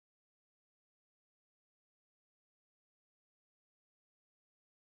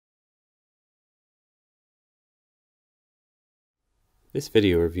This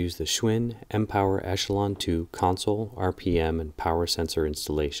video reviews the Schwinn M-Power Echelon2 console, RPM, and power sensor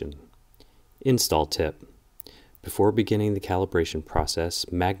installation. Install tip. Before beginning the calibration process,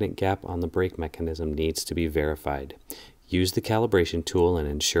 magnet gap on the brake mechanism needs to be verified. Use the calibration tool and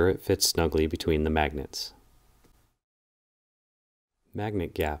ensure it fits snugly between the magnets.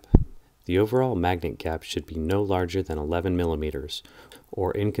 Magnet gap. The overall magnet gap should be no larger than 11 millimeters,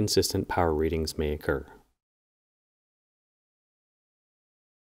 or inconsistent power readings may occur.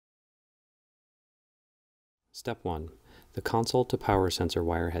 Step 1. The console to power sensor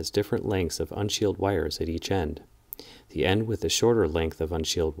wire has different lengths of unshielded wires at each end. The end with the shorter length of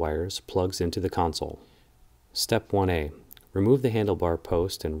unshielded wires plugs into the console. Step 1A. Remove the handlebar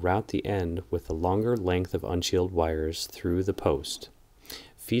post and route the end with the longer length of unshielded wires through the post.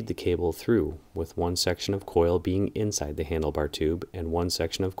 Feed the cable through, with one section of coil being inside the handlebar tube and one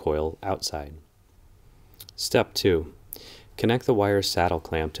section of coil outside. Step 2. Connect the wire saddle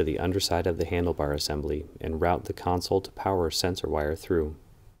clamp to the underside of the handlebar assembly and route the console to power sensor wire through.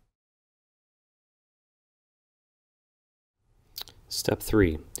 Step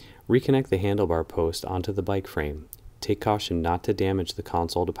 3. Reconnect the handlebar post onto the bike frame. Take caution not to damage the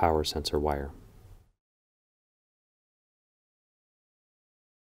console to power sensor wire.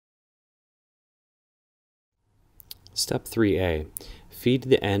 Step 3A. Feed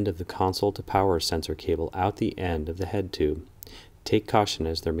the end of the console to power sensor cable out the end of the head tube. Take caution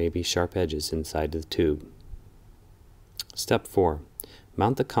as there may be sharp edges inside the tube. Step 4.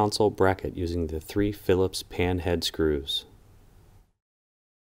 Mount the console bracket using the 3 Phillips pan head screws.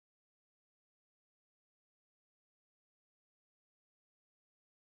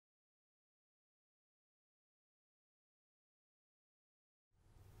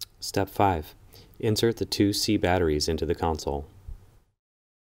 Step 5. Insert the 2 C batteries into the console.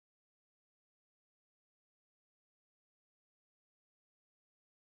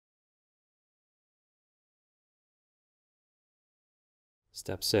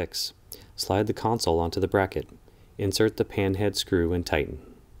 Step 6. Slide the console onto the bracket. Insert the pan head screw and tighten.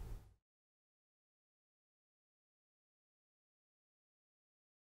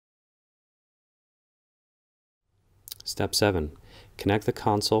 Step 7. Connect the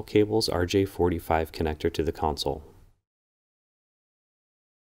console cable's RJ45 connector to the console.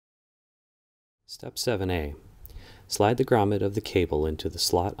 Step 7A. Slide the grommet of the cable into the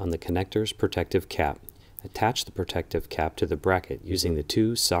slot on the connector's protective cap. Attach the protective cap to the bracket using the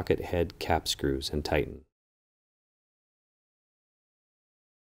 2 socket head cap screws and tighten.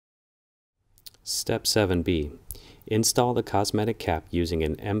 Step 7B. Install the cosmetic cap using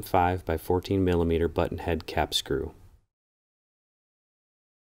an M5 by 14 mm button head cap screw.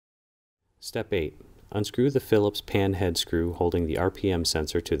 Step 8. Unscrew the Phillips pan head screw holding the RPM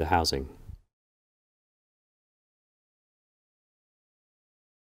sensor to the housing.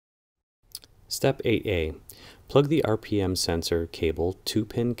 Step 8A. Plug the RPM sensor cable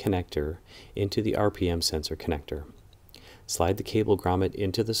 2-pin connector into the RPM sensor connector. Slide the cable grommet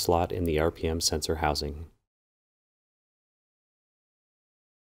into the slot in the RPM sensor housing.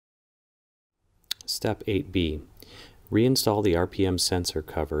 Step 8B. Reinstall the RPM sensor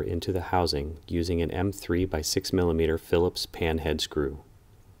cover into the housing using an M3 by 6 mm Phillips pan head screw.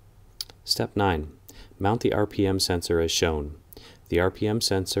 Step 9. Mount the RPM sensor as shown. The RPM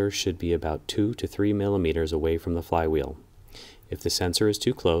sensor should be about 2 to 3 millimeters away from the flywheel. If the sensor is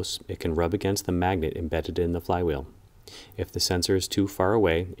too close, it can rub against the magnet embedded in the flywheel. If the sensor is too far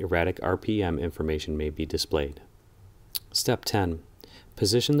away, erratic RPM information may be displayed. Step 10.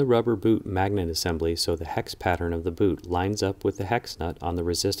 Position the rubber boot magnet assembly so the hex pattern of the boot lines up with the hex nut on the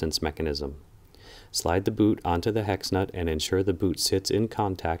resistance mechanism. Slide the boot onto the hex nut and ensure the boot sits in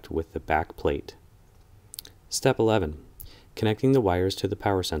contact with the back plate. Step 11. Connecting the wires to the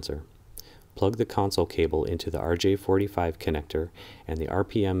power sensor. Plug the console cable into the RJ45 connector and the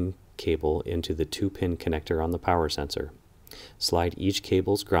RPM cable into the 2-pin connector on the power sensor. Slide each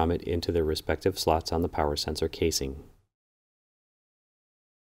cable's grommet into their respective slots on the power sensor casing.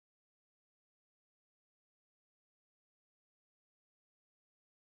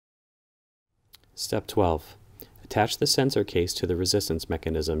 Step 12. Attach the sensor case to the resistance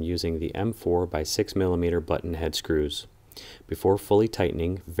mechanism using the M4 by 6 mm button head screws. Before fully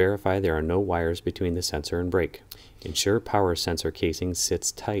tightening, verify there are no wires between the sensor and brake. Ensure power sensor casing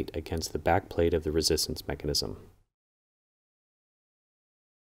sits tight against the back plate of the resistance mechanism.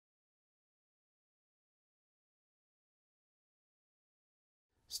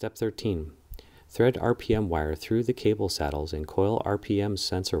 Step 13. Thread RPM wire through the cable saddles and coil RPM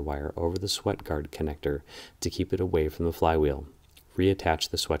sensor wire over the sweat guard connector to keep it away from the flywheel. Reattach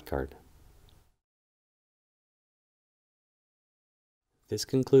the sweat guard. This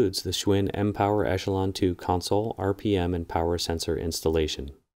concludes the Schwinn M-Power Echelon 2 console, RPM, and power sensor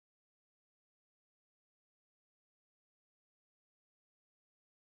installation.